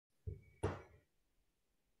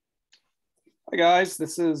Hi guys,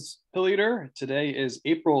 this is pilleater. Today is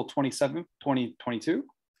April 27th, 2022.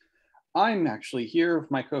 I'm actually here with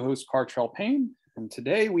my co-host Cartrell Payne, and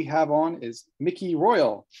today we have on is Mickey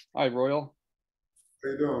Royal. Hi Royal.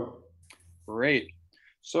 How you doing? Great.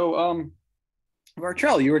 So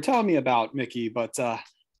Cartrell, you were telling me about Mickey, but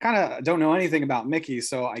kind of don't know anything about Mickey.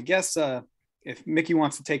 So I guess if Mickey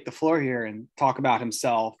wants to take the floor here and talk about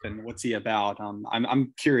himself and what's he about,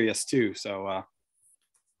 I'm curious too. So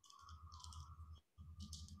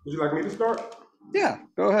Would you like me to start? yeah,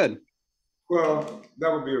 go ahead. Well,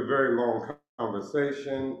 that would be a very long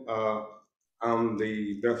conversation. I'm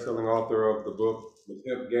the best-selling author of the book, The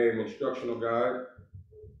Pimp Game Instructional Guide.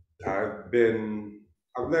 I've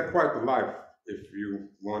led quite the life, if you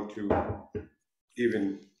want to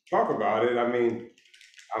even talk about it. I mean,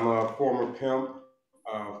 I'm a former pimp,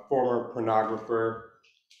 former pornographer,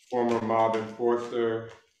 former mob enforcer,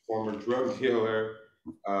 former drug dealer,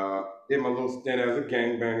 did my little stint as a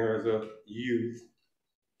gangbanger as a youth.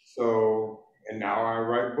 So, and now I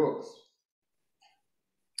write books.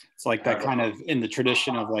 It's like that kind of in the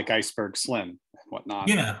tradition of like Iceberg Slim and whatnot.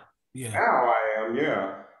 Yeah. Now I am,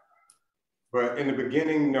 yeah. But in the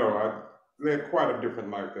beginning, no, I led quite a different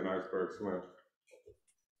life than Iceberg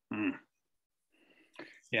Slim.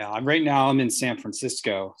 Yeah, right now I'm in San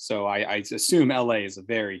Francisco, so I assume LA is a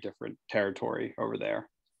very different territory over there.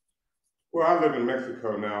 Well, I live in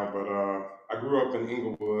Mexico now, but I grew up in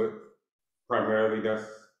Inglewood, primarily. That's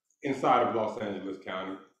inside of Los Angeles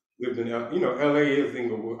County. Lived in, LA is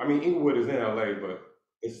Inglewood. I mean, Inglewood is in LA, but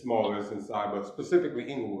it's smaller, it's inside, but specifically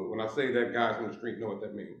Inglewood. When I say that, guys on the street know what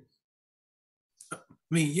that means. I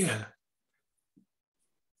mean, yeah.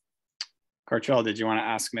 Cartrell, did you want to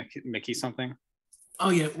ask Mickey something?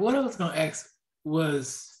 Oh, yeah. What I was going to ask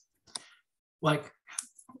was, like,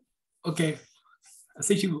 okay,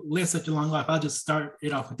 since you led such a long life, I'll just start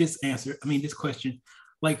it off with this question.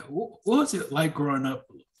 Like, what was it like growing up?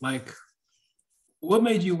 Like, what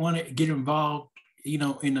made you want to get involved,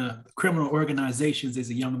 in criminal organizations as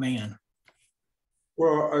a young man?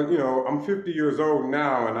 Well, I'm 50 years old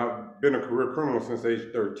now, and I've been a career criminal since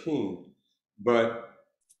age 13. But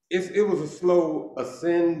it was a slow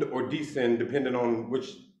ascend or descend, depending on which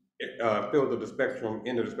field of the spectrum,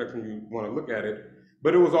 end of the spectrum you want to look at it.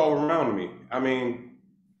 But it was all around me. I mean,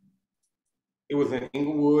 it was in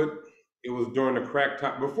Inglewood. It was during the crack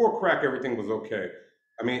time. Before crack, everything was okay.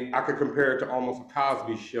 I mean, I could compare it to almost a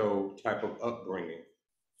Cosby Show type of upbringing.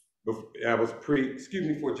 I was excuse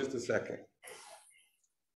me for just a second.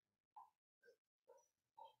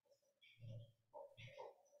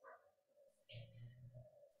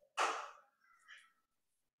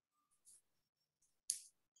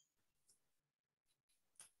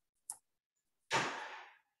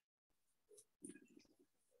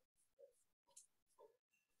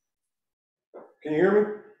 Can you hear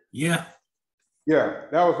me? Yeah. Yeah,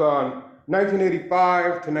 that was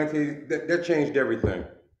 1985 to 1980. That changed everything.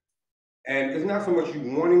 And it's not so much you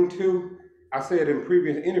wanting to. I said in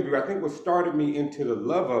previous interview, I think what started me into the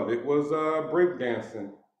love of it was breakdancing.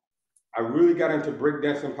 I really got into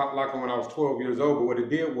breakdancing, pop locking when I was 12 years old, but what it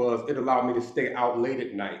did was it allowed me to stay out late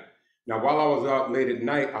at night. Now, while I was out late at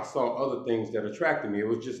night, I saw other things that attracted me. It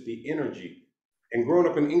was just the energy. And growing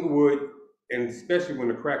up in Inglewood, and especially when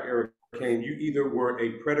the crack era came, you either were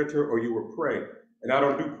a predator or you were prey. And I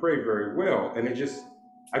don't do prey very well. And I just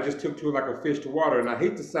took to it like a fish to water. And I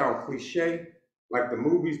hate to sound cliche like the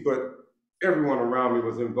movies, but everyone around me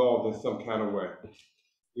was involved in some kind of way.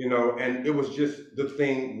 And it was just the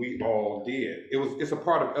thing we all did. It's a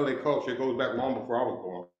part of LA culture. It goes back long before I was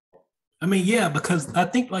born. I mean, yeah, because I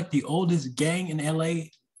think like the oldest gang in LA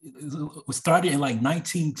was started in like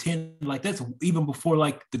 1910. Like that's even before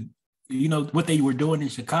like what they were doing in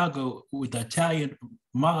Chicago with the Italian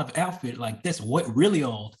mob outfit. Like that's what really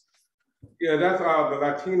old. Yeah, that's the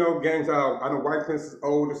Latino gangs. I know White Fence is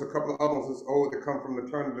old. There's a couple of others that's old that come from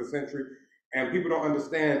the turn of the century, and people don't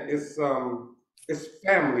understand. It's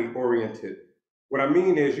family oriented. What I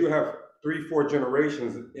mean is you have 3-4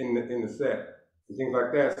 generations in the set and things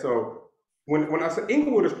like that. So when I say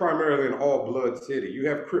Inglewood is primarily an all blood city, you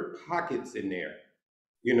have Crip pockets in there.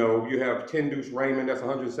 You have 10 Deuce Raymond, that's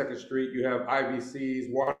 102nd Street. You have IBC's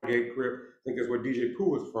Watergate Crip, I think that's where DJ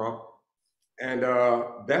Pooh is from. And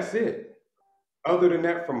that's it. Other than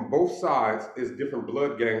that, from both sides is different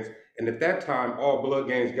blood gangs. And at that time, all blood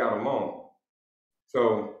gangs got along.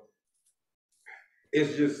 So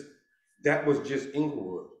that was just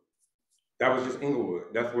Inglewood. That was just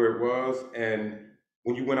Inglewood. That's where it was. And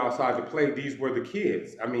when you went outside to play, these were the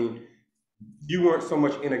kids. I mean, you weren't so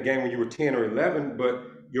much in a game when you were 10 or 11, but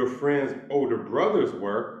your friends' older brothers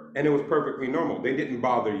were, and it was perfectly normal. They didn't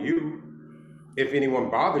bother you. if anyone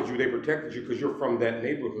bothered you, they protected you because you're from that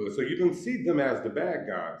neighborhood. So you didn't see them as the bad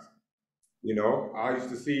guys. You know, I used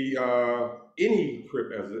to see any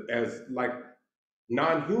Crip as like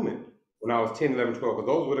non-human when I was 10, 11, 12, because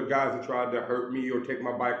those were the guys that tried to hurt me or take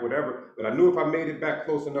my bike, whatever. But I knew if I made it back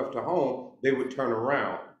close enough to home, they would turn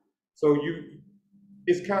around. So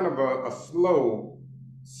it's kind of a slow,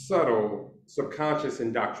 subtle, subconscious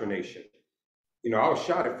indoctrination. You know, I was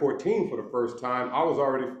shot at 14 for the first time. I was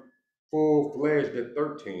already full-fledged at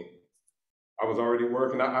 13. I was already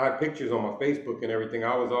working. I had pictures on my Facebook and everything.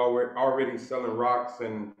 I was already selling rocks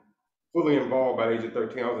and fully involved by the age of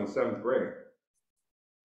 13. I was in seventh grade.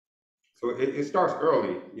 So it starts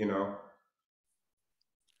early, you know.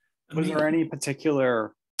 Was there any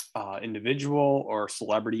particular individual or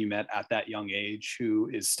celebrity you met at that young age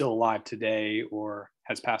who is still alive today or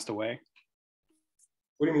has passed away?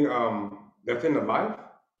 What do you mean? That's in the life?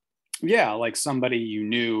 Yeah, like somebody you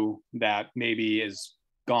knew that maybe is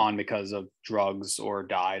gone because of drugs or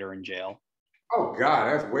died or in jail. Oh God,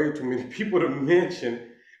 that's way too many people to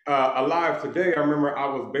mention. Alive today, I remember I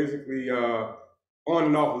was basically on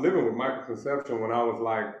and off living with Michael Conception when I was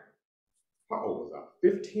like, how old was I?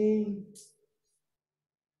 15?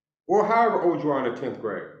 Well, however old you are in the 10th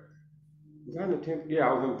grade. Was I in the 10th? Yeah,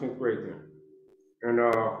 I was in the 10th grade then. And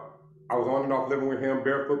I was on and off living with him.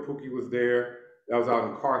 Barefoot Pookie was there. That was out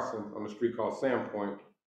in Carson on the street called Sandpoint.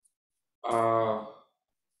 Uh,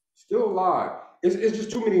 Still alive. It's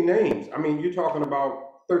just too many names. I mean, you're talking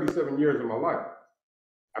about 37 years of my life.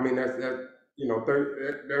 I mean, you know,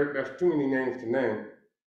 that's too many names to name.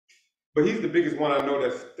 But he's the biggest one I know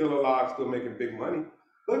that's still alive, still making big money.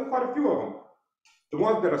 There's quite a few of them. The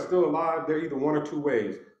ones that are still alive, they're either one or two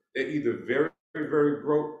ways. They're either very, very, very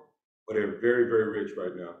broke, or they're very, very rich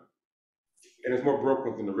right now. And it's more broke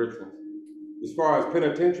ones than the rich ones. As far as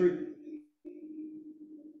penitentiary,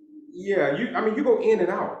 yeah, I mean, you go in and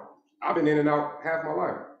out. I've been in and out half my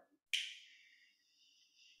life.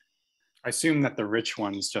 I assume that the rich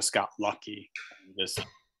ones just got lucky.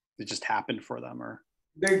 It just happened for them, or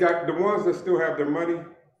The ones that still have their money,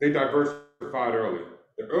 they diversified early.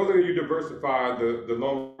 The earlier you diversify, the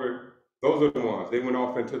longer those are the ones. They went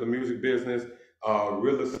off into the music business,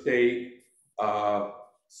 real estate.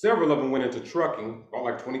 Several of them went into trucking, bought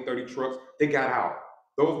like 20, 30 trucks. They got out.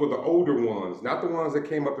 Those were the older ones, not the ones that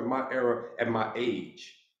came up in my era at my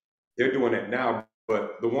age. They're doing that now,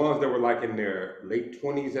 but the ones that were like in their late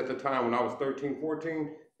 20s at the time when I was 13,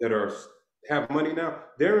 14, that are have money now,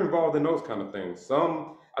 they're involved in those kind of things.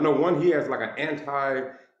 Some, I know one, he has like an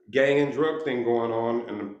anti-gang and drug thing going on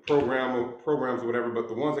and the programs or whatever, but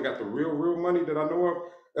the ones that got the real money that I know of,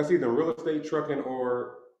 that's either real estate, trucking,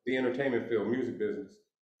 or the entertainment field, music business.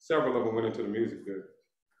 Several of them went into the music business.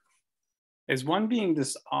 is one being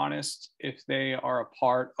dishonest if they are a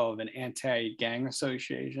part of an anti-gang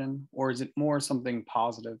association, or is it more something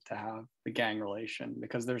positive to have the gang relation?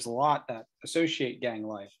 Because there's a lot that associate gang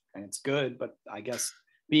life and it's good, but I guess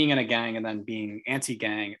being in a gang and then being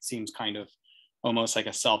anti-gang, it seems kind of almost like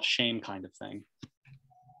a self-shame kind of thing.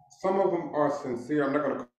 Some of them are sincere. I'm not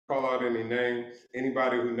going to call out any names.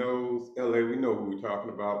 Anybody who knows LA, we know who we're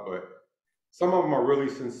talking about, but some of them are really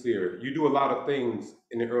sincere. You do a lot of things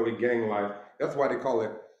in the early gang life. That's why they call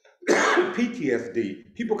it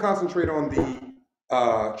PTSD. People concentrate on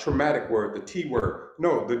the traumatic word, the T word.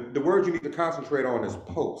 No, the word you need to concentrate on is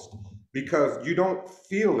post, because you don't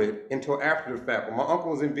feel it until after the fact. When my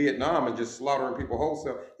uncle was in Vietnam and just slaughtering people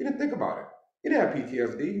wholesale, he didn't think about it. He didn't have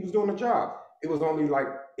PTSD. He was doing a job. It was only like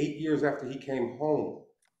 8 years after he came home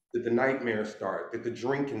that the nightmares start, that the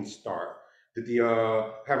drinking start, that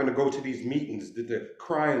the having to go to these meetings, that the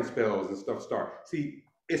crying spells and stuff start. See,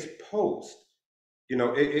 it's post. You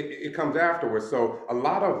know, it comes afterwards. So a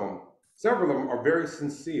lot of them, several of them, are very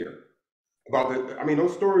sincere about the. I mean,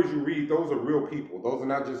 those stories you read, those are real people. Those are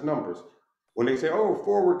not just numbers. When they say, "Oh,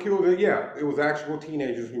 4 were killed," yeah, it was actual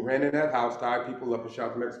teenagers who ran in that house, tied people up, and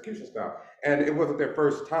shot them execution style. And it wasn't their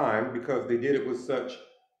first time because they did it with such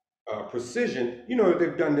precision. You know that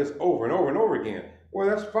they've done this over and over and over again. Well,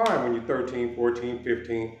 that's fine when you're 13, 14,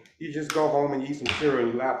 15. You just go home and eat some cereal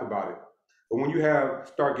and you laugh about it. But when you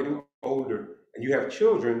start getting older and you have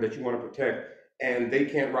children that you want to protect and they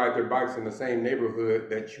can't ride their bikes in the same neighborhood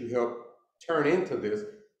that you helped turn into this,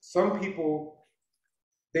 some people,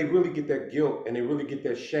 they really get that guilt and they really get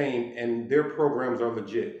that shame, and their programs are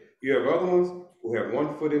legit. You have other ones who have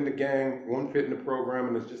one foot in the gang, one foot in the program,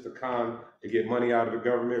 and it's just a con to get money out of the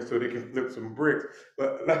government so they can flip some bricks.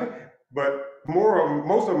 But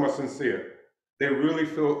most of them are sincere. They really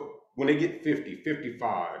feel when they get 50,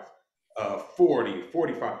 55, 40,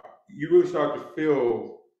 45, you really start to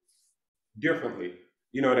feel differently.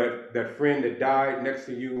 You know, that friend that died next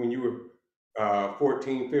to you when you were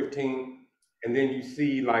 14, 15, and then you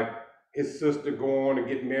see like his sister go on and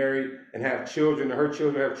get married and have children, and her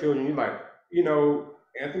children have children. You're like, you know,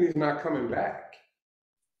 Anthony's not coming back.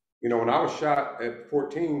 You know, when I was shot at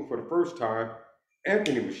 14 for the first time,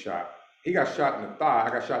 Anthony was shot. He got shot in the thigh.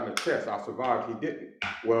 I got shot in the chest. I survived. He didn't.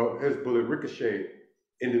 Well, his bullet ricocheted,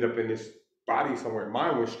 ended up in his body somewhere.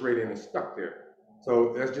 Mine went straight in and stuck there.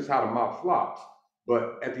 So that's just how the mouth flops.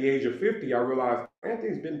 But at the age of 50, I realized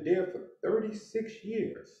Anthony's been dead for 36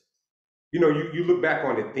 years. You know, you look back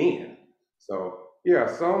on it then. So yeah,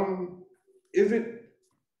 is it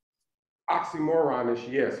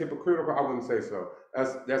oxymoronish? Yes. Hypocritical? I wouldn't say so.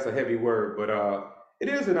 That's a heavy word, but it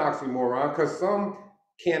is an oxymoron because some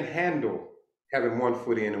can't handle having one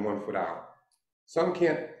foot in and one foot out. Some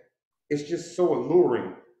can't. It's just so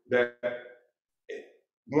alluring that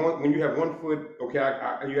when you have one foot,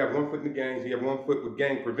 okay, you have one foot in the gangs, you have one foot with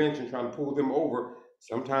gang prevention trying to pull them over.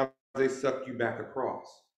 Sometimes they suck you back across,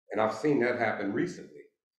 and I've seen that happen recently.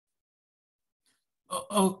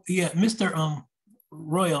 Oh yeah, Mr.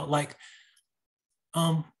 Royal, like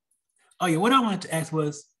oh yeah, what I wanted to ask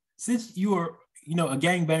was, since you were, you know, a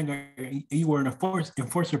gangbanger, you were an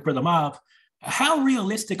enforcer for the mob, how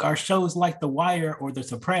realistic are shows like The Wire or The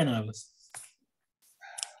Sopranos?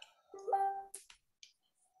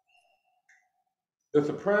 The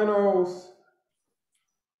Sopranos,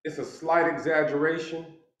 it's a slight exaggeration,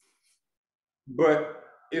 but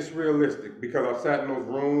it's realistic because I've sat in those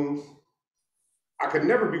rooms. I could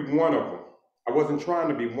never be one of them. I wasn't trying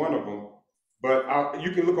to be one of them, but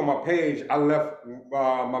you can look on my page. I left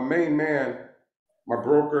my main man, my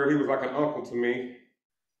broker. He was like an uncle to me.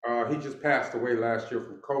 He just passed away last year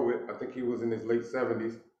from COVID. I think he was in his late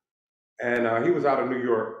 70s, and he was out of New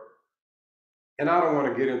York. And I don't want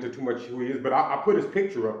to get into too much who he is, but I put his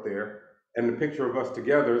picture up there and the picture of us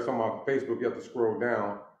together. It's on my Facebook. You have to scroll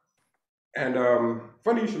down. And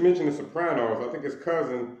funny you should mention The Sopranos. I think his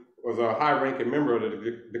cousin was a high-ranking member of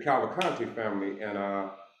the Cavalcanti family, and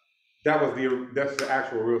that's the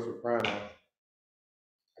actual real Soprano.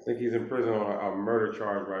 I think he's in prison on a murder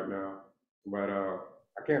charge right now, but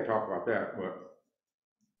I can't talk about that. But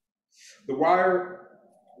The Wire,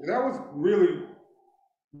 that was really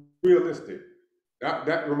realistic.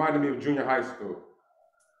 That reminded me of junior high school.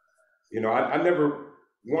 You know, I never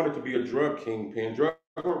wanted to be a drug kingpin. Drugs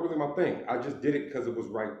weren't really my thing. I just did it because it was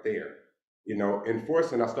right there. You know,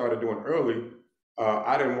 enforcing I started doing early.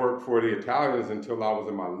 I didn't work for the Italians until I was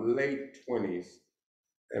in my late 20s.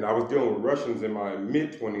 And I was dealing with Russians in my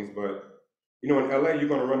mid 20s. But, you know, in LA, you're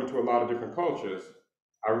going to run into a lot of different cultures.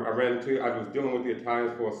 I was dealing with the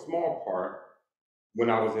Italians for a small part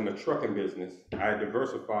when I was in the trucking business. I had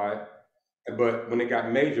diversified. But when it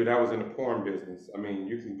got major, that was in the porn business. I mean,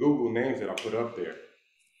 you can Google names that I put up there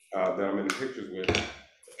that I'm in the pictures with.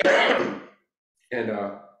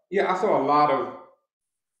 And yeah, I saw a lot of,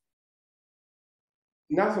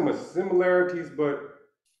 not so much similarities, but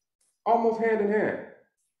almost hand in hand.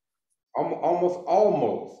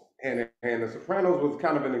 Almost hand in hand. The Sopranos was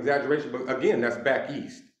kind of an exaggeration, but again, that's back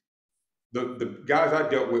east. The guys I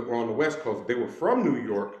dealt with were on the West Coast. They were from New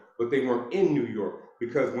York, but they weren't in New York.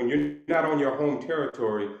 Because when you're not on your home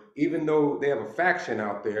territory, even though they have a faction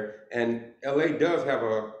out there, and LA does have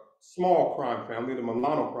a small crime family, the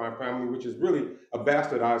Milano crime family, which is really a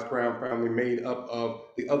bastardized crime family made up of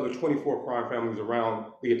the other 24 crime families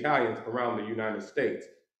around the Italians around the United States.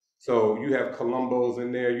 So you have Colombos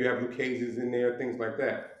in there, you have Lucchese's in there, things like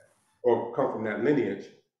that, or come from that lineage.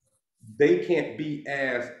 They can't be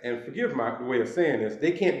as, and forgive my way of saying this,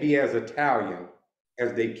 they can't be as Italian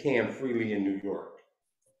as they can freely in New York.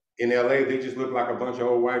 In LA, they just look like a bunch of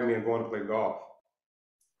old white men going to play golf.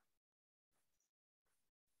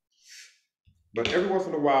 But every once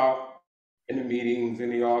in a while, in the meetings,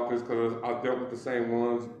 in the office, because I've dealt with the same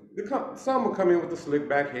ones, some will come in with the slick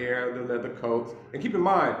back hair, the leather coats. And keep in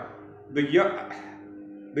mind, the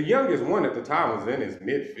youngest one at the time was in his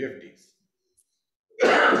mid-50s.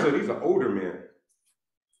 So these are older men.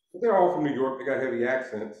 But they're all from New York. They got heavy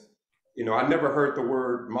accents. You know, I never heard the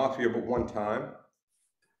word mafia but one time.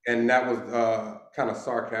 And that was kind of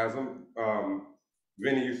sarcasm.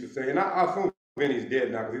 Vinny used to say, and I assume Vinny's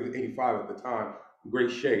dead now because he was 85 at the time, great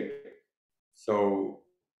shape. So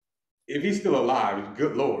if he's still alive,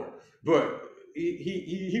 good Lord. But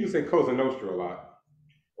he would say Cosa Nostra a lot,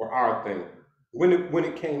 or our thing. When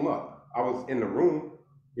it came up, I was in the room,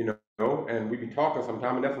 you know, and we'd be talking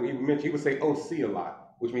sometime, and that's what he mentioned. He would say OC a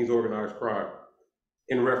lot, which means organized crime,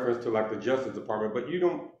 in reference to like the Justice Department. But you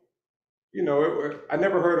don't, you know, I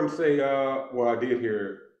never heard him say, well, I did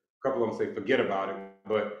hear a couple of them say, forget about it.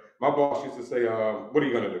 But My boss used to say, "What are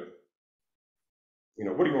you gonna do? You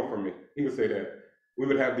know, what do you want from me?" He would say that. We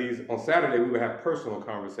would have these on Saturday. We would have personal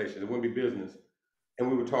conversations. It wouldn't be business, and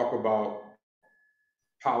we would talk about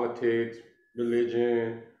politics,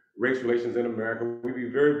 religion, race relations in America. We'd be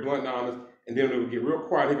very blunt and honest, and then it would get real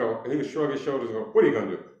quiet. He would shrug his shoulders and go, "What are you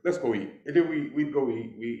gonna do? Let's go eat." And then we'd go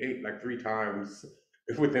eat. We ate like 3 times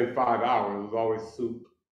within 5 hours. It was always soup,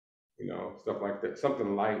 stuff like that.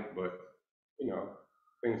 Something light, but you know,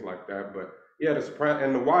 things like that. But yeah, the Sopranos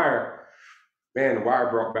and The Wire, man, The Wire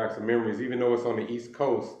brought back some memories, even though it's on the East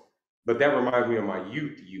Coast. But that reminds me of my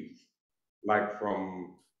youth, like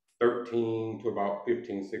from 13 to about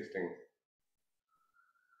 15, 16.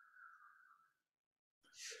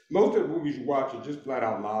 Most of the movies you watch are just flat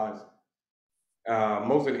out lies.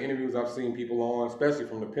 Most of the interviews I've seen people on, especially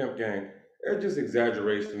from the Pimp Gang, they're just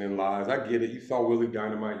exaggeration and lies. I get it. You saw Willie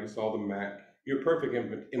Dynamite, you saw the Mac. You're a perfect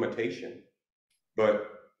imitation. But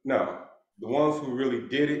no, the ones who really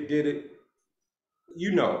did it,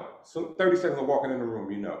 So 30 seconds of walking in the room,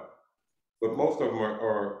 But most of them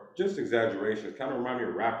are just exaggerations. Kind of remind me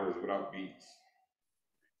of rappers without beats.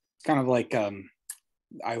 It's kind of like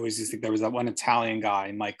I always used to think there was that one Italian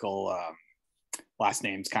guy, Michael, last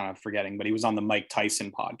name's kind of forgetting, but he was on the Mike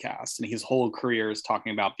Tyson podcast, and his whole career is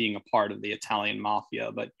talking about being a part of the Italian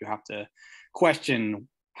mafia. But you have to question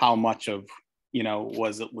how much of,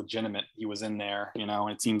 was it legitimate he was in there,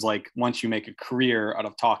 and it seems like once you make a career out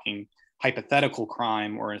of talking hypothetical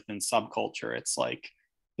crime or within subculture, it's like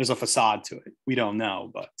there's a facade to it. We don't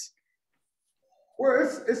know, but well,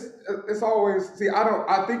 it's always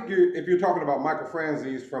I think if you're talking about Michael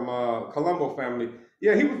Franzese from Colombo family,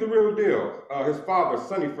 yeah, he was the real deal. His father,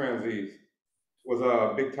 Sonny Franzese, was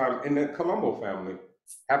a big time in the Colombo family.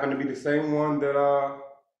 Happened to be the same one that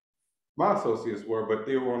my associates were, but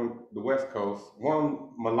they were on the West Coast.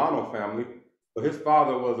 One Milano family, but his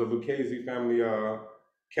father was a Lucchese family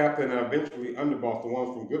captain and eventually underboss, the ones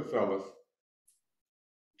from Goodfellas.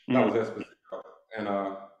 That was Esposito.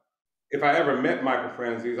 And if I ever met Michael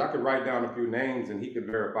Franzese, I could write down a few names and he could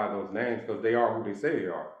verify those names because they are who they say they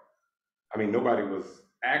are. I mean, nobody was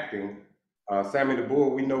acting. Sammy the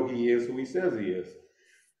Bull, we know he is who he says he is.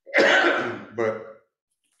 But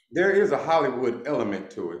there is a Hollywood element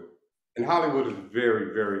to it. And Hollywood is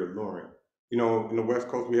very, very alluring. In the West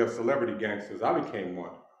Coast, we have celebrity gangsters. I became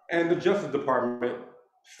one. And the Justice Department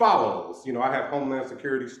follows. I have Homeland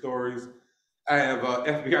Security stories. I have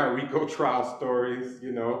FBI RICO trial stories,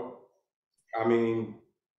 I mean,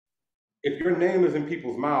 if your name is in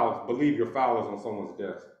people's mouths, believe your file is on someone's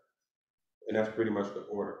desk. And that's pretty much the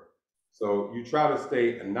order. So you try to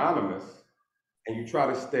stay anonymous and you try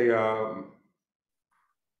to stay out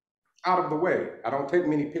of the way. I don't take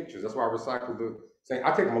many pictures. That's why I recycle the saying.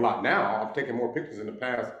 I take them a lot now. I've taken more pictures in the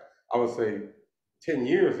past, I would say 10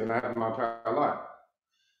 years than I have in my entire life.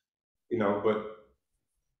 But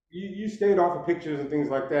you stayed off of pictures and things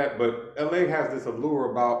like that, but LA has this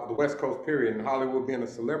allure about the West Coast period and Hollywood being a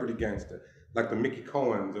celebrity gangster, like the Mickey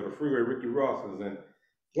Cohens or the Freeway Ricky Rosses. And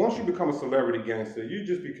once you become a celebrity gangster, you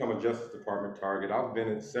just become a Justice Department target. I've been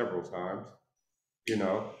it several times,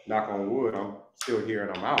 knock on wood, I'm still here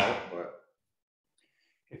and I'm out, but.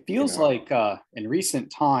 It feels like in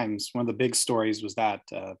recent times, one of the big stories was that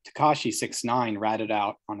Tekashi 6ix9ine ratted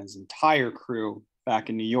out on his entire crew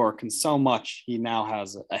back in New York, and so much he now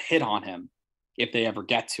has a hit on him if they ever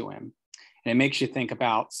get to him. And it makes you think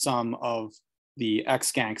about some of the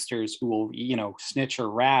ex-gangsters who will, snitch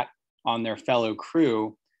or rat on their fellow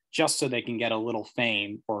crew just so they can get a little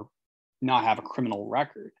fame or not have a criminal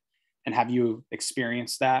record. And have you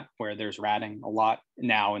experienced that where there's ratting a lot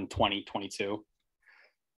now in 2022?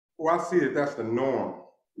 Well, I see that that's the norm,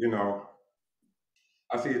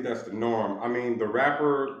 I see that that's the norm. I mean, the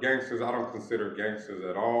rapper gangsters, I don't consider gangsters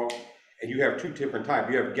at all. And you have two different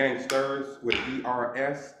types. You have gangsters with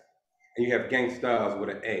ERS, and you have gangsters with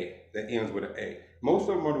an A that ends with an A. Most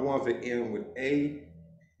of them are the ones that end with A.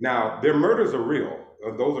 Now, their murders are real.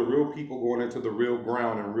 Those are real people going into the real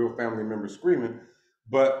ground and real family members screaming.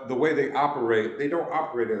 But the way they operate, they don't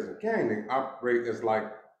operate as a gang. They operate as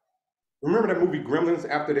remember that movie Gremlins,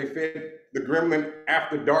 after they fed the gremlin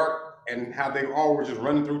after dark and how they all were just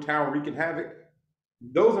running through town wreaking havoc?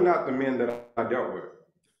 Those are not the men that I dealt with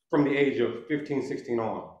from the age of 15, 16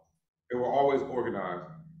 on. They were always organized,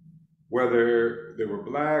 whether they were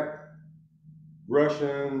Black,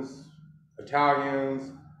 Russians,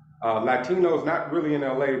 Italians, Latinos, not really in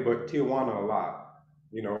LA, but Tijuana a lot.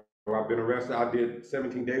 I've been arrested. I did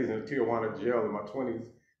 17 days in a Tijuana jail in my 20s.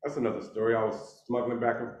 That's another story. I was smuggling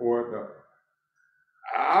back and forth.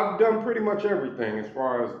 I've done pretty much everything as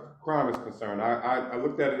far as crime is concerned. I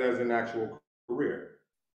looked at it as an actual career.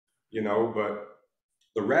 you know, but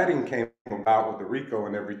the ratting came about with the RICO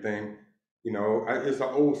and everything. You know, it's an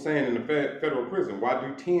old saying in the federal prison, why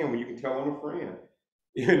do 10 when you can tell on a friend?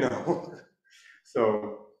 You know?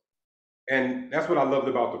 So, and that's what I loved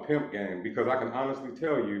about the pimp game, because I can honestly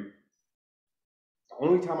tell you, the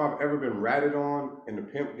only time I've ever been ratted on in the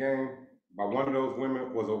pimp game by one of those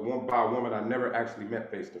women was by a woman I never actually met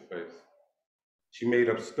face to face. She made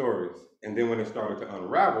up stories. And then when it started to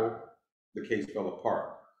unravel, the case fell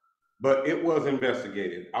apart. But it was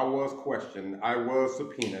investigated. I was questioned. I was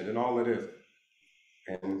subpoenaed and all of this.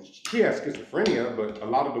 And she has schizophrenia, but a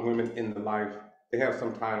lot of the women in the life, they have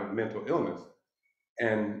some kind of mental illness.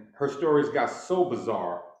 And her stories got so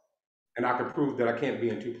bizarre, and I could prove that I can't be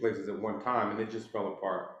in two places at one time, and it just fell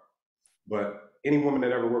apart. But any woman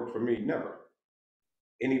that ever worked for me, never.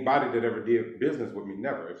 Anybody that ever did business with me,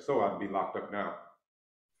 never. If so, I'd be locked up now.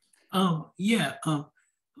 Yeah.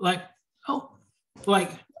 Like, oh,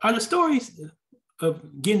 like, are the stories of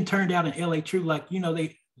getting turned out in LA true? Like, you know,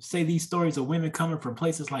 they say these stories of women coming from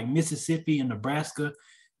places like Mississippi and Nebraska,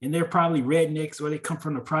 and they're probably rednecks, or they come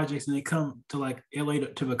from the projects and they come to like LA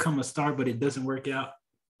to become a star, but it doesn't work out.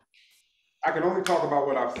 I can only talk about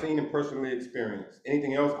what I've seen and personally experienced.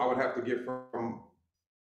 Anything else I would have to get from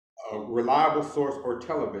a reliable source or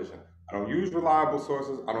television. I don't use reliable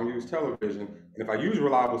sources. I don't use television. And if I use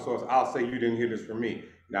reliable source, I'll say you didn't hear this from me.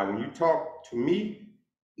 Now, when you talk to me,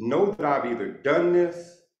 know that I've either done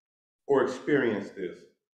this or experienced this.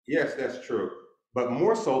 Yes, that's true. But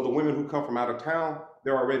more so, the women who come from out of town,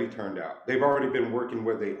 they're already turned out. They've already been working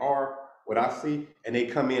where they are, what I see, and they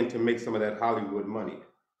come in to make some of that Hollywood money.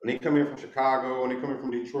 When they come in from Chicago, when they come in from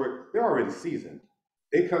Detroit, they're already seasoned.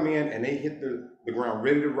 They come in and they hit the ground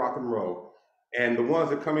ready to rock and roll. And the ones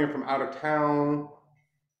that come in from out of town,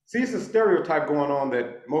 see, it's a stereotype going on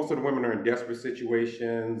that most of the women are in desperate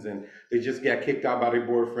situations and they just got kicked out by their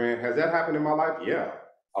boyfriend. Has that happened in my life? Yeah,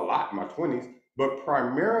 a lot in my 20s. But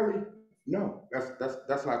primarily, no,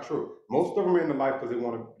 that's not true. Most of them are in the life because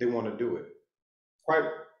they want to do it. Quite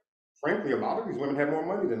frankly, a lot of these women had more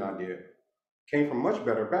money than I did, came from much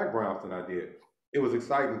better backgrounds than I did. It was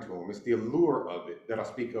exciting to them. It's the allure of it that I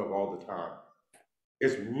speak of all the time.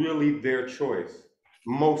 It's really their choice.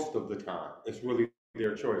 Most of the time, it's really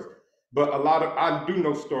their choice. But I do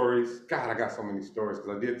know stories. God, I got so many stories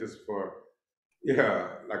because I did this for, yeah,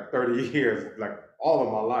 like 30 years, like all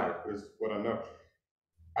of my life is what I know.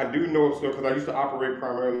 I do know so because I used to operate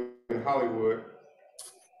primarily in Hollywood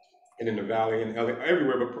and in the Valley and LA,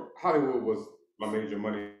 everywhere, but Hollywood was my major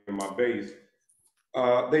money and my base.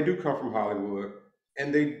 They do come from Hollywood,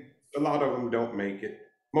 and a lot of them don't make it.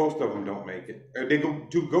 Most of them don't make it. They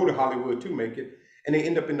go to Hollywood to make it, and they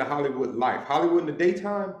end up in the Hollywood life. Hollywood in the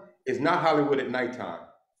daytime is not Hollywood at nighttime.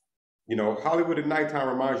 You know, Hollywood at nighttime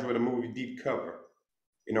reminds you of the movie Deep Cover.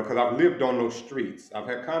 You know, because I've lived on those streets. I've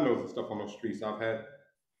had condos and stuff on those streets. I've had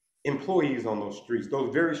employees on those streets,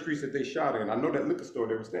 those very streets that they shot in. I know that liquor store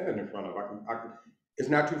they were standing in front of. It's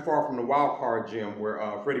not too far from the Wild Card Gym where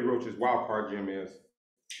Freddie Roach's Wild Card Gym is.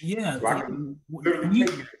 Yeah. So I can literally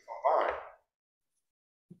take you online.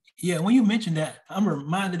 Yeah, when you mentioned that, I'm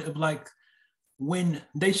reminded of like when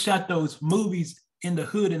they shot those movies in the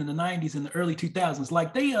hood in the 90s and the early 2000s.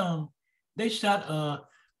 Like they shot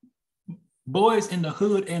Boys in the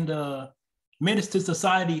Hood and Menace to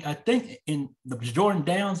Society, I think in the Jordan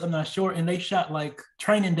Downs, I'm not sure, and they shot like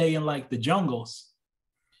Training Day in like the jungles.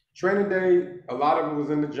 Training Day, a lot of it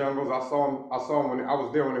was in the jungles. I saw them when I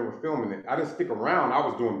was there when they were filming it. I didn't stick around. I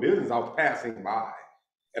was doing business. I was passing by,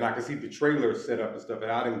 and I could see the trailers set up and stuff.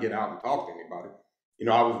 And I didn't get out and talk to anybody. You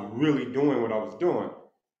know, I was really doing what I was doing.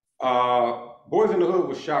 Boys in the Hood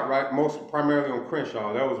was shot primarily on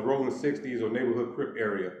Crenshaw. That was rolling 60s or neighborhood Crip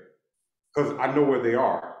area, because I know where they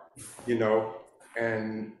are. You know,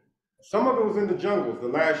 and some of it was in the jungles. The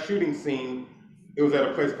last shooting scene, it was at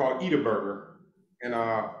a place called Eaterburger, and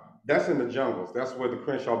that's in the jungles. That's where the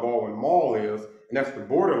Crenshaw Baldwin Mall is, and that's the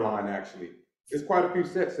borderline, actually. There's quite a few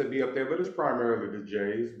sets that be up there, but it's primarily the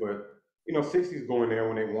Jays. But, you know, 60s go in there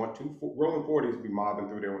when they want to. Rolling 40s be mobbing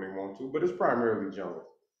through there when they want to, but it's primarily jungle.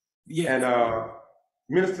 Yeah. And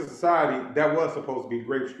Menace to Society, that was supposed to be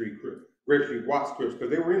Grape Street Watts Crips, because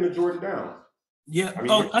they were in the Jordan Downs. Yeah.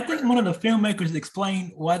 I think one of the filmmakers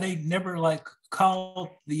explained why they never like called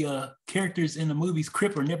the characters in the movies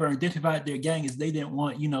Crip or never identified their gang is they didn't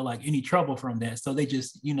want, you know, like any trouble from that. So they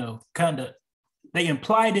just, you know, they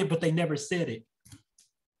implied it, but they never said it.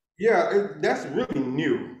 Yeah, that's really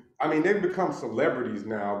new. I mean, they've become celebrities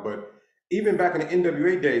now, but even back in the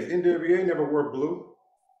NWA days, NWA never wore blue.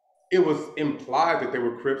 It was implied that they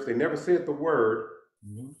were Crips. They never said the word.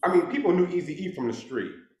 Mm-hmm. I mean, people knew Eazy-E from the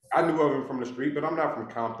street. I knew of him from the street, but I'm not from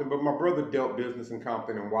Compton. But my brother dealt business in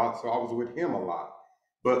Compton and Watts, so I was with him a lot.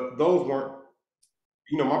 But those weren't,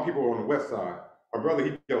 my people were on the west side. My brother,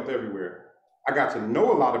 he dealt everywhere. I got to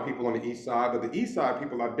know a lot of people on the east side, but the east side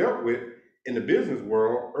people I dealt with in the business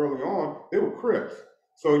world early on, they were Crips.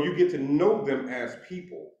 So you get to know them as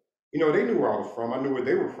people. They knew where I was from. I knew where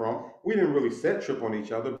they were from. We didn't really set trip on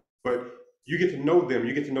each other, but you get to know them.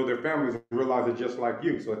 You get to know their families and realize they're just like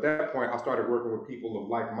you. So at that point, I started working with people of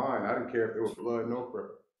like mind. I didn't care if they were blood, no Crip.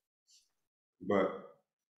 But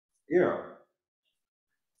yeah,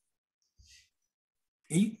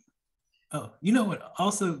 You, oh, you know what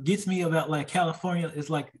also gets me about like California is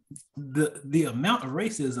like the amount of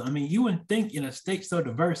racism. I mean, you wouldn't think in a state so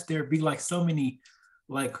diverse there'd be like so many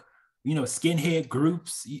like skinhead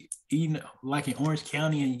groups, like in Orange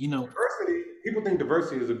County, and diversity. People think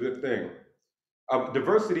diversity is a good thing.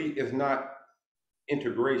 Diversity is not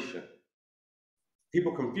integration.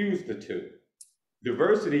 People confuse the two.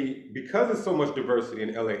 Diversity, because there's so much diversity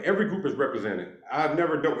in LA, every group is represented. I've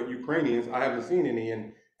never dealt with Ukrainians. I haven't seen any.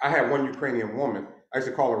 And I had one Ukrainian woman. I used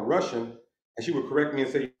to call her Russian, and she would correct me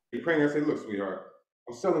and say Ukrainian. I said, look, sweetheart,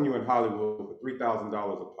 I'm selling you in Hollywood for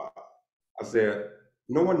 $3,000 a pop. I said,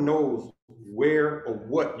 no one knows where or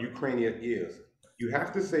what Ukraine is. You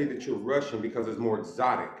have to say that you're Russian because it's more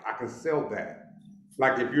exotic. I can sell that.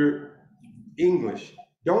 Like if you're English,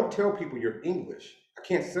 don't tell people you're English. I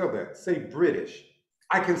can't sell that. Say British.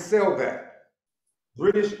 I can sell that.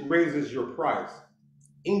 British raises your price.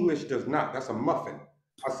 English does not. That's a muffin.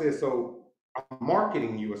 I said, so I'm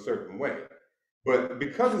marketing you a certain way. But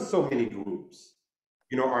because of so many groups,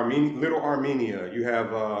 Little Armenia, you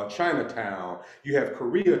have Chinatown, you have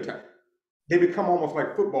Koreatown, they become almost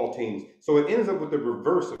like football teams. So it ends up with the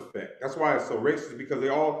reverse effect. That's why it's so racist, because they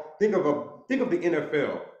all think of the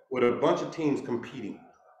NFL with a bunch of teams competing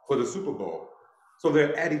for the Super Bowl. So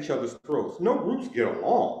they're at each other's throats. No groups get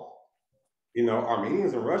along.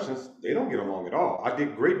 Armenians and Russians, they don't get along at all. I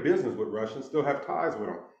did great business with Russians, still have ties with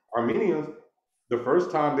them. Armenians, the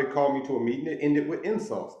first time they called me to a meeting, it ended with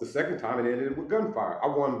insults. The second time, it ended with gunfire. I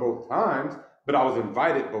won both times, but I was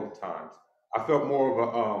invited both times. I felt more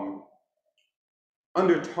of a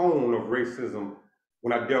undertone of racism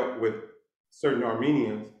when I dealt with certain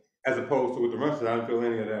Armenians, as opposed to with the Russians. I didn't feel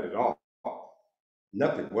any of that at all.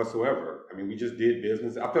 Nothing whatsoever. I mean, we just did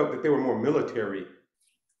business. I felt that they were more military,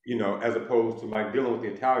 as opposed to like dealing with the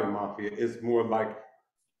Italian mafia. It's more like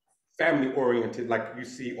family oriented, like you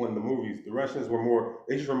see on the movies. The Russians were more,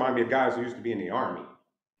 they just remind me of guys who used to be in the army,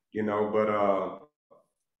 but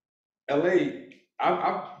LA,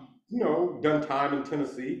 I've done time in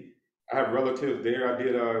Tennessee. I have relatives there. I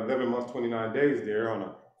did 11 months, 29 days there on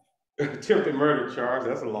a attempted murder charge.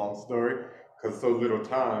 That's a long story because so little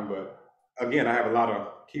time. But again, I have a lot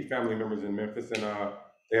of key family members in Memphis, and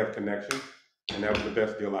they have connections, and that was the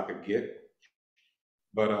best deal I could get.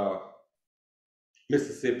 But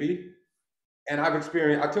Mississippi, and I've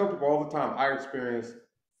experienced. I tell people all the time, I experienced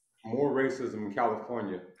more racism in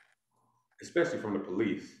California, especially from the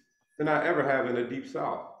police, than I ever have in the Deep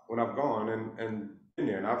South when I've gone and been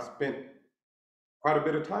there. And I've spent quite a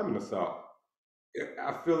bit of time in the South.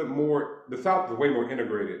 I feel it more, the South is way more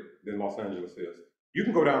integrated than Los Angeles is. You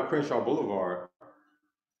can go down Crenshaw Boulevard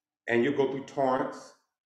and you'll go through Torrance,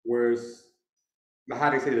 where it's, how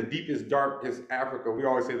they say, the deepest, darkest Africa. We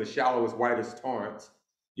always say the shallowest, whitest Torrance.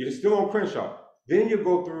 You're still on Crenshaw. Then you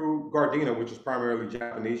go through Gardena, which is primarily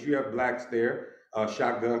Japanese. You have blacks there.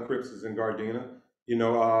 Shotgun Crips is in Gardena.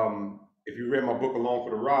 If you read my book Along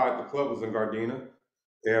for the Ride, the club was in Gardena.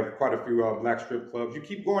 They have quite a few black strip clubs. You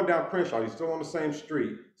keep going down Crenshaw, you're still on the same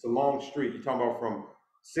street. It's a long street. You're talking about from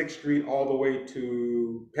 6th Street all the way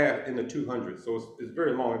to Pat in the 200s. So it's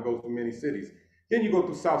very long. It goes through many cities. Then you go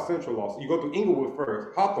through South Central also. You go through Inglewood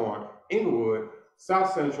first, Hawthorne, Inglewood,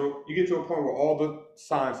 South Central. You get to a point where all the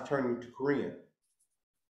signs turn into Korean.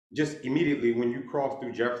 Just immediately when you cross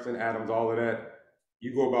through Jefferson, Adams, all of that,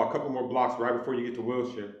 you go about a couple more blocks right before you get to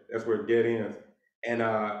Wilshire. That's where it dead ends. And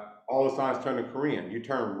all the signs turn to Korean. You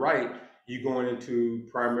turn right, you're going into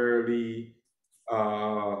primarily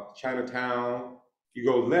Chinatown. You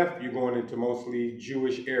go left, you're going into mostly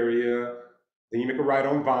Jewish area. Then you make a right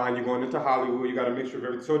on Vine, you're going into Hollywood. You got a mixture of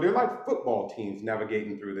everything. So they're like football teams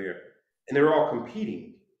navigating through there, and they're all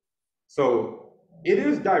competing. So it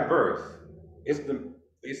is diverse.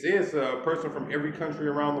 It says a person from every country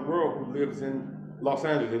around the world who lives in Los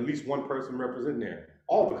Angeles, at least one person representing there.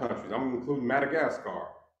 All the countries, I'm including Madagascar,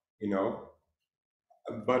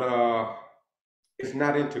 but it's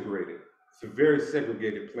not integrated. It's a very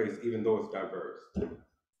segregated place, even though it's diverse.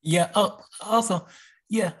 Yeah. Oh, also,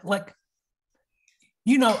 yeah, like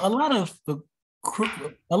a lot of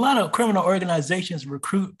a lot of criminal organizations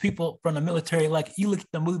recruit people from the military. Like you look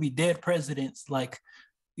at the movie Dead Presidents, like,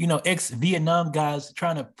 ex-Vietnam guys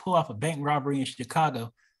trying to pull off a bank robbery in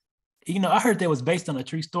Chicago. I heard that was based on a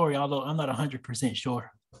true story, although I'm not 100%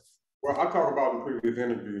 sure. Well, I talk about in previous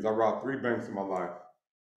interviews, I robbed 3 banks in my life,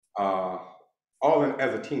 uh,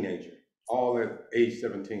 as a teenager, all at age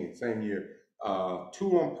 17, same year. 2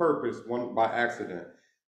 on purpose, 1 by accident.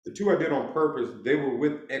 The 2 I did on purpose, they were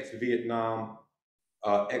with ex-Vietnam,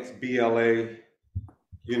 ex-BLA,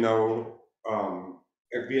 you know,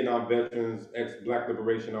 ex-Vietnam veterans, ex-Black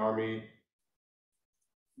Liberation Army,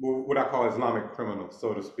 what I call Islamic criminals,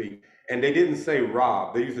 so to speak. And they didn't say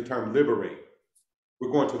rob, they used the term liberate.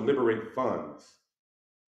 We're going to liberate funds.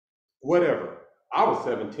 Whatever. I was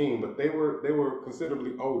 17, but they were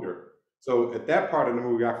considerably older. So at that part of the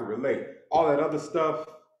movie, I could relate. All that other stuff,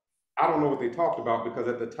 I don't know what they talked about because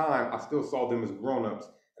at the time, I still saw them as grown-ups,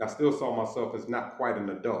 and I still saw myself as not quite an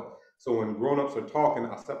adult. So when grown-ups are talking,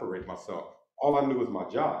 I separate myself. All I knew was my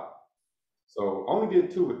job. So I only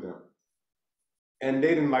did 2 with them. And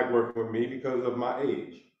they didn't like working with me because of my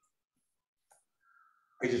age.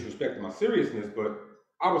 They just respected my seriousness, but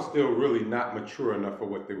I was still really not mature enough for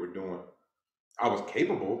what they were doing. I was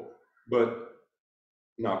capable, but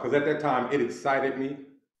no, because at that time it excited me.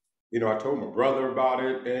 I told my brother about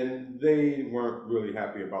it, and they weren't really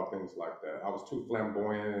happy about things like that. I was too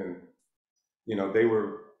flamboyant, and they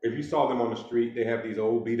were. If you saw them on the street, they have these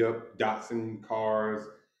old beat up Datsun cars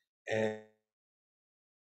and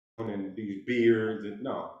these beards, and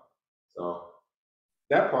no. So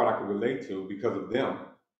that part I could relate to because of them.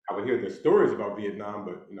 I would hear their stories about Vietnam,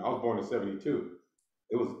 but I was born in '72.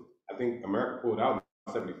 It was, I think America pulled out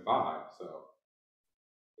in '75, so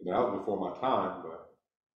that was before my time, but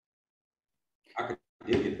I could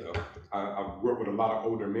dig it though. I've worked with a lot of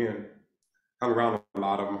older men, hung around a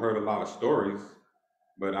lot of them, heard a lot of stories,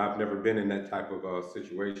 but I've never been in that type of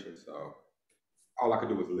situation. So all I could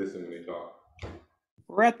do was listen when they talk.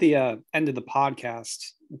 We're at the end of the podcast.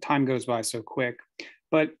 Time goes by so quick.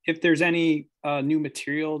 But if there's any new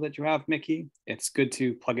material that you have, Mickey, it's good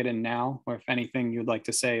to plug it in now. Or if anything you'd like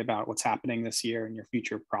to say about what's happening this year and your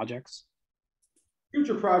future projects.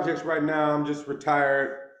 Future projects right now, I'm just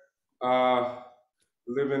retired,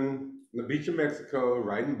 living on the beach of Mexico,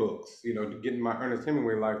 writing books, getting my Ernest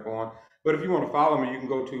Hemingway life on. But if you want to follow me, you can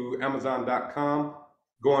go to Amazon.com,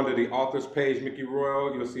 go under the author's page, Mickey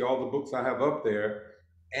Royal. You'll see all the books I have up there.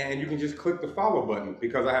 And you can just click the follow button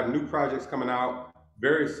because I have new projects coming out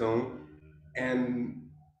very soon. And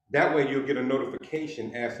that way you'll get a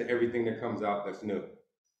notification as to everything that comes out that's new.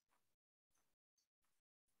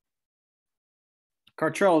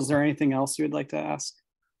 Cartrell, is there anything else you would like to ask?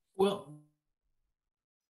 Well,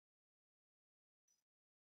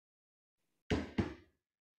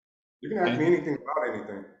 you can ask me anything about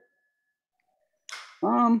anything.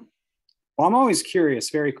 Well, I'm always curious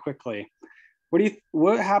very quickly.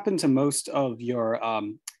 What happened to most of your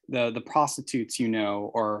the prostitutes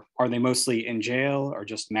or are they mostly in jail or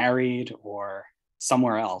just married or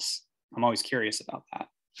somewhere else? I'm always curious about that.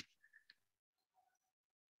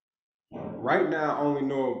 Right now, I only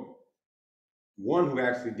know one who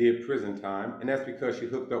actually did prison time, and that's because she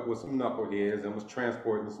hooked up with some knuckleheads and was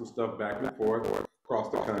transporting some stuff back and forth across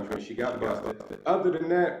the country. She got busted. Other than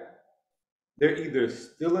that, they're either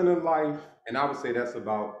still in their life, and I would say that's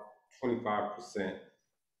about 25%.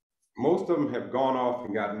 Most of them have gone off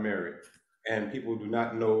and gotten married, and people do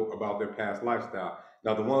not know about their past lifestyle.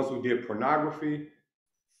 Now, the ones who did pornography,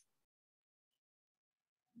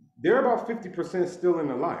 they're about 50% still in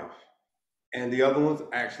their life. And the other ones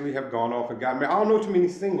actually have gone off and got married. I don't know too many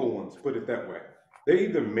single ones, put it that way. They're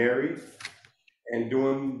either married and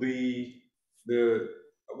doing the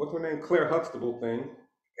what's her name, Claire Huxtable thing,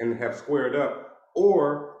 and have squared up,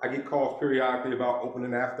 or I get calls periodically about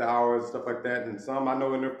opening after hours, stuff like that. And some I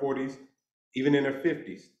know in their 40s, even in their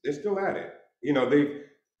 50s, they're still at it.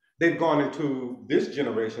 They've gone into this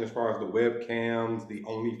generation as far as the webcams, the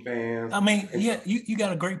OnlyFans. I mean, yeah, you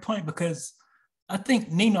got a great point because I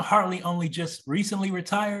think Nina Hartley only just recently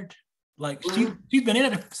retired. Like she's been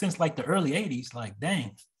in it since like the early 80s. Like,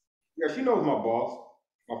 dang. Yeah, she knows my boss,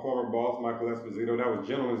 my former boss, Michael Esposito. That was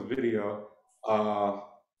Gentleman's Video.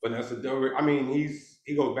 Vanessa Dover. I mean,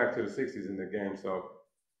 he goes back to the 60s in the game. So,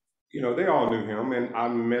 they all knew him, and I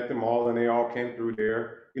met them all, and they all came through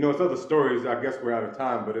there. It's other stories. I guess we're out of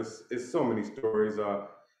time, but it's so many stories.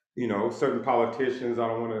 Certain politicians. I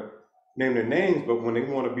don't want to name their names, but when they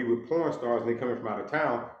want to be with porn stars and they coming from out of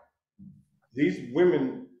town, these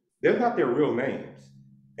women, they're not their real names,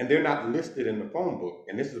 and they're not listed in the phone book.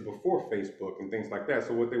 And this is before Facebook and things like that.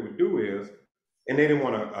 So what they would do is, and they didn't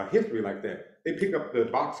want a history like that. they pick up the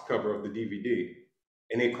box cover of the DVD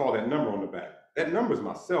and they call that number on the back. That number is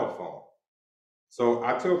my cell phone. So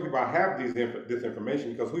I tell people I have this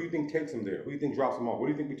information because who do you think takes them there? Who do you think drops them off? What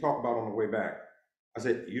do you think we talk about on the way back? I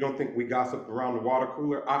said, you don't think we gossip around the water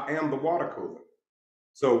cooler? I am the water cooler.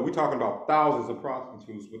 So we're talking about thousands of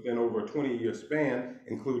prostitutes within over a 20-year span,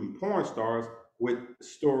 including porn stars with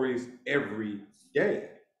stories every day.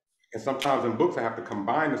 And sometimes in books, I have to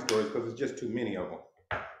combine the stories because there's just too many of them.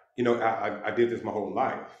 You know, I did this my whole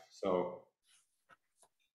life. So,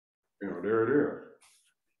 you know, there it is.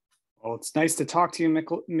 Well, it's nice to talk to you,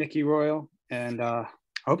 Mickey Royal, and I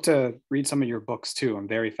hope to read some of your books too. I'm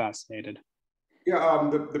very fascinated. Yeah,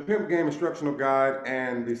 the Pimp Game Instructional Guide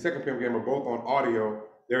and the Second Pimp Game are both on audio.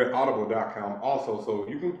 They're at audible.com also. So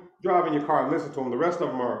you can drive in your car and listen to them. The rest of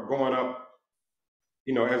them are going up,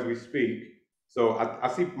 you know, as we speak. So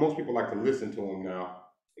I see most people like to listen to them now.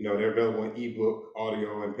 You know, they're available in ebook,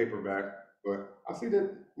 audio, and paperback. But I see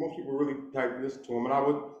that most people really like to listen to them. And I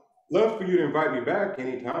would love for you to invite me back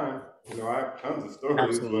anytime. You know, I have tons of stories.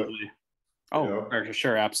 Absolutely. But, oh, you know. for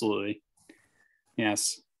sure. Absolutely.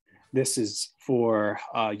 Yes. This is for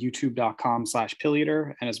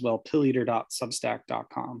youtube.com/pilleater and as well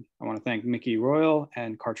pilleater.substack.com. I want to thank Mickey Royal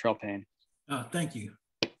and Cartrell Payne. Thank you.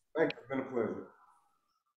 Thank you. It's been a pleasure.